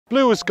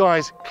Bluer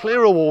skies,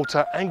 clearer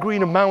water and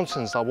greener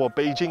mountains are what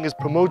Beijing is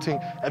promoting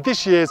at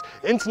this year's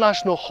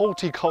International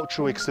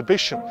Horticultural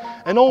Exhibition.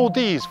 And all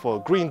these for a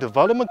green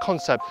development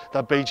concept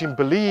that Beijing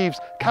believes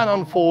can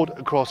unfold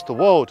across the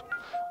world.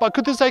 But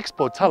could this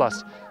expo tell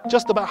us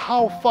just about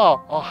how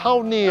far or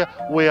how near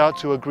we are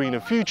to a greener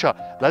future?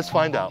 Let's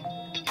find out.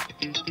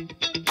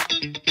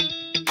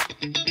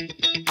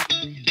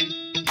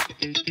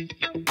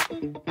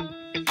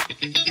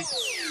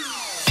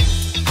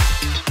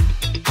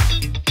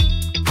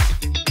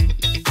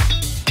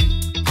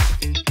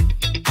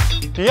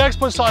 The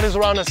expo site is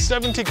around a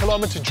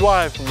 70-kilometer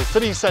drive from the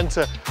city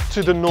centre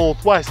to the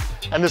northwest,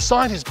 and the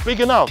site is big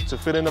enough to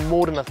fit in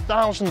more than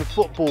 1,000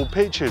 football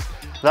pitches.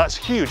 That's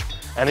huge.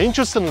 And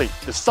interestingly,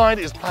 the site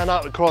is planned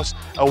out across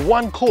a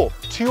one-core,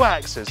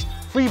 two-axis,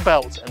 three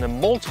belts and a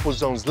multiple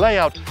zones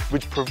layout,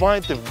 which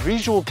provide the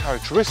visual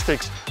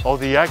characteristics of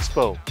the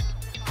expo.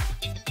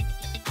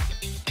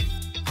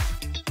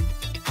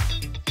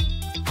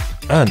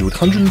 And with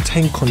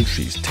 110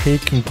 countries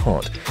taking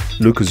part,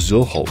 Lucas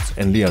Zoholt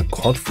and Leah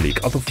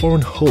Kottflieg are the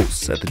foreign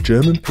hosts at the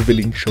German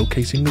pavilion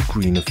showcasing a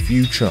greener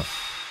future.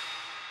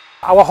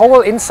 Our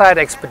whole inside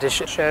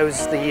expedition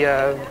shows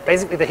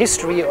basically the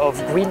history of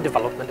green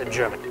development in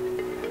Germany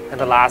in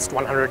the last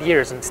 100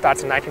 years, and it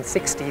starts in the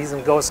 1960s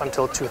and goes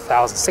until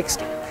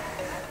 2060.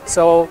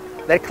 So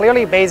that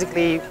clearly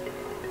basically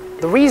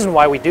the reason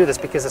why we do this,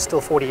 because it's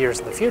still 40 years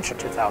in the future,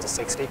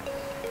 2060,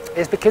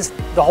 is because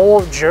the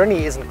whole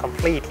journey isn't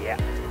complete yet,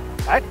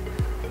 right?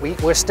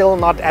 We're still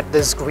not at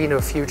this greener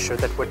future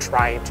that we're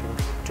trying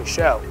to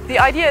show. The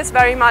idea is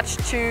very much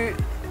to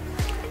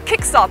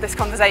kickstart this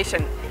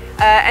conversation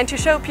and to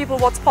show people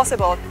what's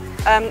possible,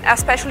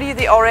 especially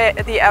the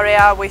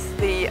area with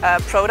the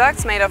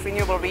products made of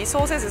renewable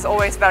resources is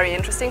always very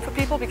interesting for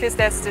people, because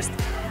there's just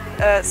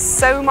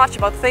so much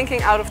about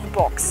thinking out of the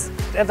box.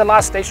 At the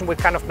last station we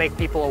kind of make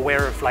people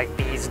aware of like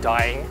bees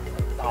dying,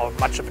 how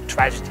much of a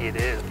tragedy it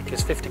is,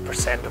 because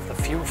 50% of the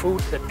food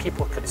that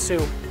people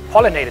consume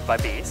pollinated by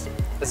bees.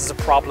 This is a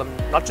problem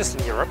not just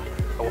in Europe,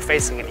 but we're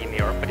facing it in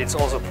Europe, but it's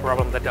also a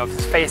problem that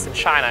is faced in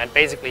China, and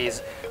basically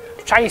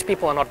Chinese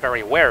people are not very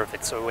aware of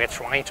it, so we're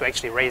trying to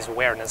actually raise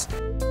awareness.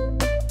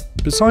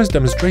 Besides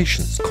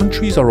demonstrations,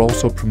 countries are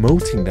also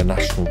promoting their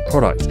national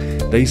products.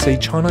 They say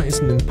China is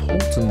an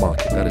important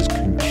market that is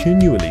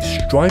continually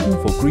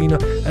striving for greener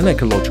and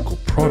ecological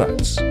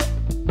products.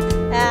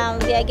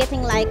 We are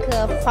getting like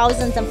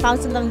thousands and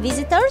thousands of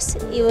visitors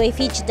with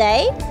each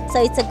day,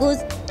 so it's a good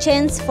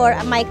chance for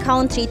my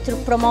country to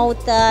promote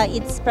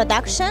its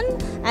production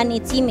and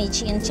its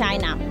image in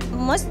China.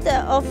 Most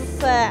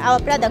of our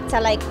products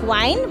are like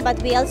wine,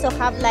 but we also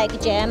have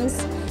like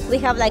jams, we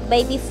have like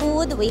baby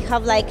food, we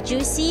have like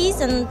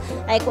juices, and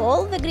like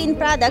all the green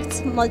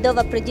products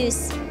Moldova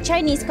produce.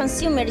 Chinese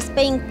consumer is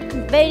paying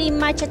very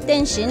much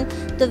attention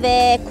to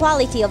the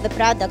quality of the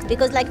product,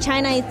 because like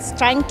China is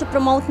trying to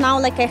promote now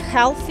like a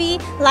healthy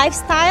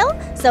lifestyle,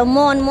 so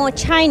more and more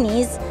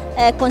Chinese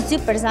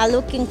consumers are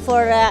looking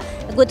for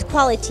good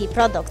quality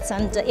products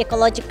and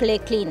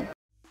ecologically clean.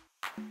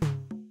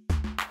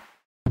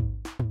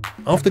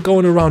 After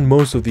going around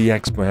most of the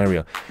expo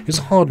area, it's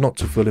hard not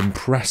to feel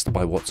impressed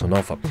by what's on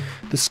offer.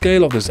 The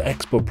scale of this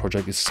expo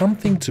project is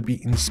something to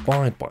be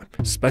inspired by,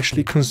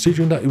 especially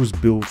considering that it was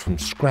built from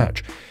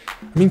scratch.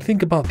 I mean,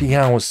 think about the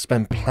hours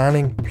spent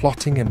planning,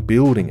 plotting and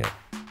building it.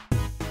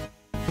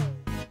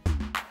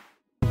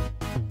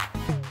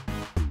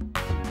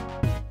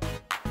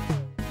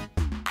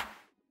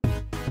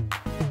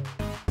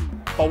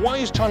 But why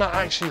is China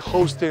actually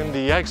hosting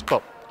the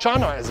expo?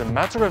 China, as a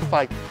matter of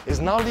fact, is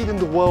now leading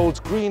the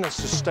world's green and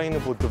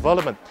sustainable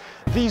development.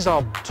 These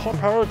are top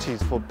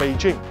priorities for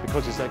Beijing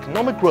because its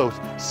economic growth,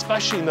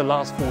 especially in the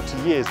last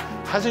 40 years,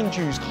 has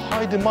induced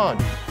high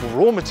demand for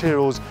raw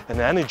materials and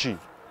energy.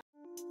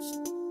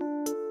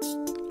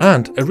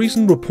 And a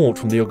recent report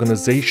from the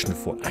Organization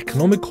for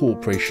Economic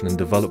Cooperation and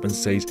Development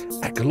says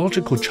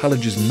ecological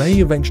challenges may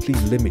eventually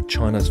limit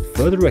China's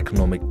further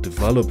economic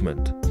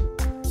development.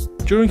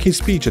 During his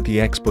speech at the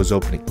expo's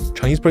opening,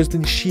 Chinese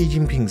President Xi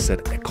Jinping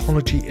said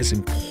ecology is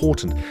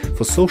important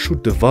for social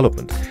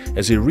development,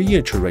 as he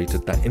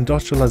reiterated that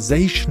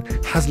industrialization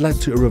has led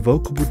to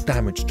irrevocable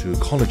damage to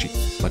ecology.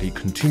 But he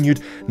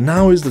continued,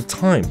 now is the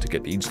time to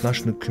get the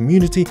international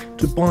community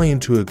to buy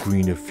into a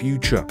greener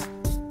future.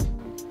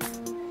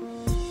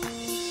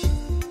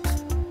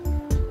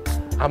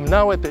 I'm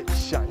now at the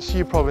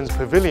Shaanxi Province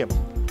Pavilion,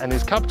 and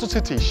its capital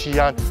city,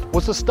 Xi'an,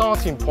 was the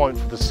starting point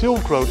for the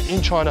Silk Road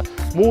in China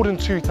more than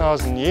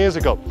 2,000 years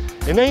ago.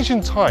 In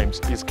ancient times,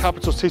 its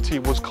capital city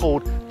was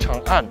called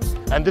Chang'an,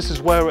 and this is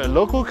where a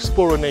local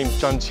explorer named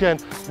Zhang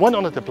Qian went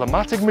on a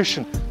diplomatic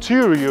mission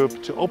to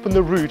Europe to open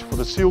the route for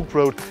the Silk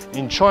Road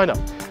in China.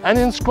 And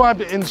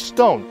inscribed in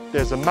stone,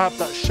 there's a map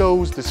that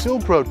shows the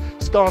Silk Road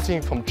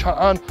starting from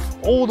Chang'an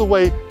all the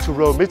way to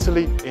Rome,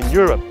 Italy in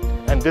Europe.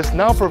 And this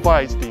now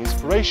provides the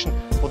inspiration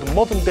for the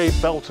modern-day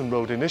Belt and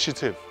Road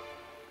Initiative.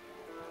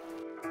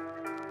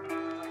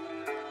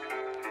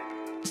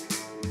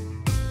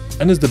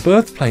 And as the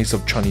birthplace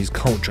of Chinese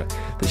culture,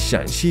 the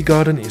Xianxi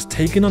Garden is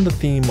taking on the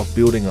theme of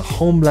building a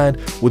homeland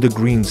with a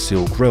green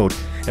Silk Road,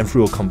 and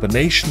through a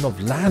combination of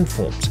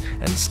landforms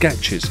and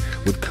sketches,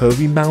 with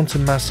curvy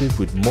mountain massive,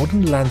 with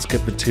modern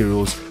landscape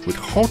materials, with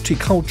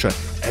horticulture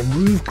and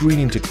roof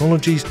greening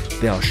technologies,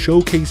 they are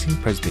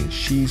showcasing President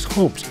Xi's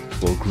hopes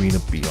for a greener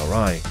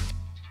BRI.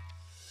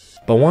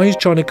 But why is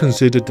China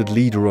considered the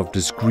leader of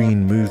this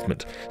green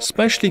movement,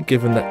 especially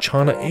given that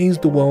China is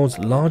the world's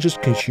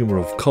largest consumer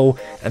of coal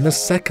and the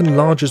second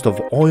largest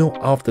of oil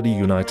after the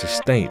United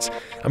States?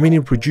 I mean,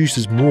 it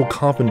produces more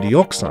carbon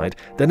dioxide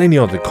than any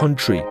other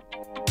country.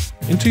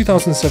 In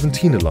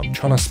 2017 alone,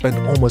 China spent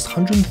almost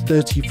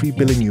 $133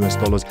 billion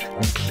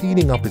on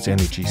cleaning up its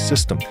energy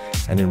system,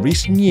 and in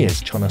recent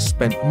years, China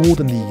spent more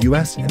than the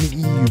US and the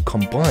EU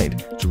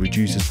combined to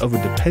reduce its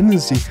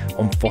over-dependency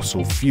on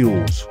fossil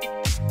fuels.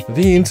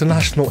 The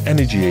International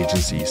Energy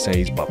Agency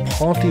says by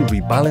partly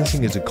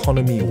rebalancing its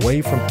economy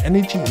away from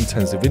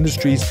energy-intensive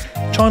industries,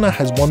 China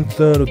has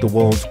 1/3 of the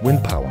world's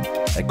wind power,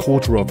 a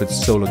quarter of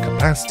its solar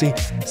capacity,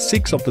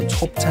 6 of the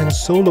top 10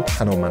 solar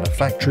panel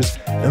manufacturers,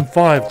 and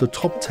 5 of the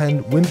top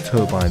 10 wind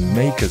turbine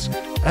makers,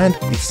 and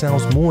it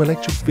sells more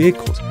electric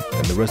vehicles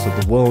than the rest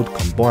of the world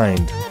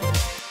combined.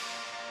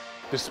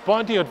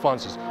 Despite the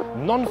advances,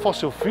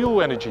 non-fossil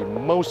fuel energy,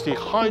 mostly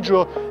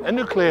hydro and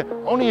nuclear,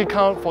 only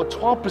account for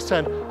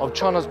 12% of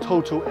China's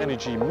total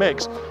energy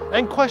mix,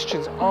 and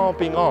questions are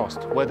being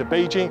asked whether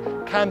Beijing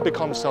can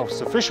become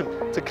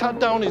self-sufficient to cut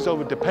down its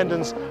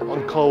over-dependence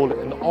on coal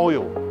and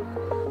oil.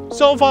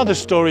 So far the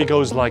story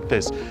goes like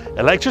this: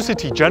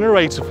 electricity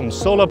generated from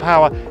solar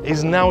power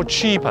is now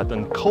cheaper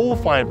than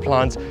coal-fired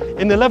plants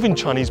in 11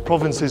 Chinese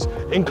provinces,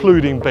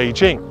 including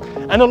Beijing.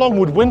 And along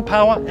with wind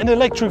power and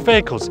electric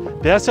vehicles,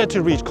 they are set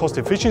to reach cost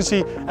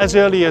efficiency as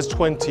early as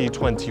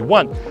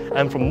 2021.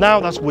 And from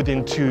now, that's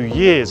within 2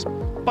 years.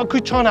 But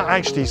could China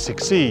actually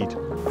succeed?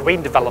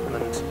 Green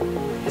development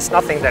is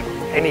nothing that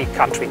any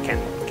country can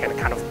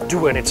kind of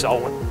do on its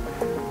own.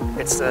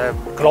 It's a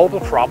global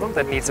problem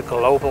that needs a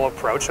global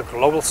approach, a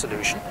global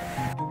solution.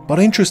 But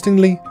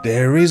interestingly,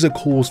 there is a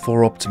cause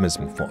for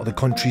optimism for other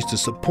countries to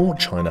support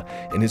China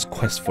in its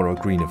quest for a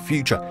greener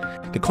future.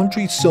 The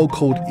country's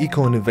so-called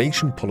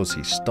eco-innovation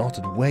policy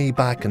started way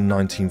back in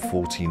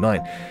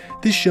 1949.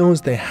 This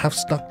shows they have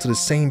stuck to the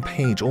same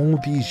page all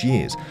these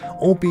years,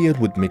 albeit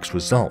with mixed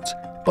results.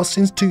 But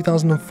since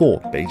 2004,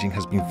 Beijing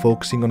has been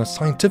focusing on a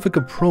scientific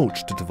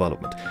approach to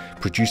development,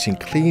 producing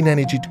clean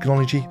energy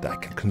technology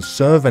that can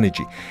conserve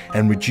energy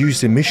and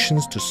reduce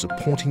emissions to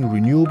supporting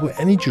renewable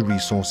energy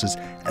resources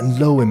and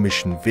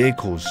low-emission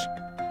vehicles.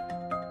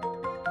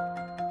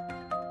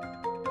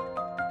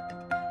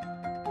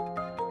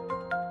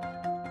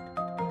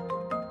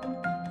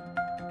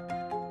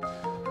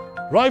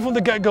 Right from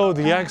the get-go,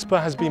 the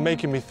expert has been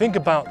making me think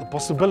about the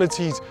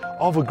possibilities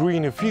of a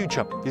greener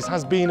future. This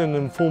has been an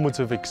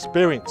informative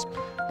experience.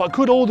 But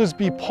could all this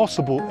be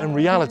possible in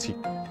reality?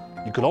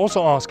 You could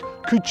also ask,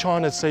 could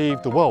China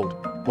save the world?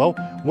 Well,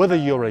 whether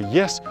you're a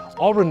yes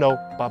or a no,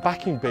 by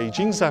backing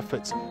Beijing's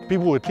efforts,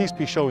 people will at least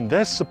be showing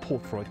their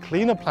support for a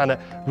cleaner planet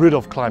rid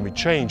of climate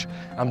change.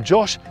 I'm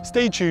Josh,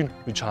 stay tuned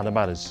with China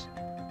Matters.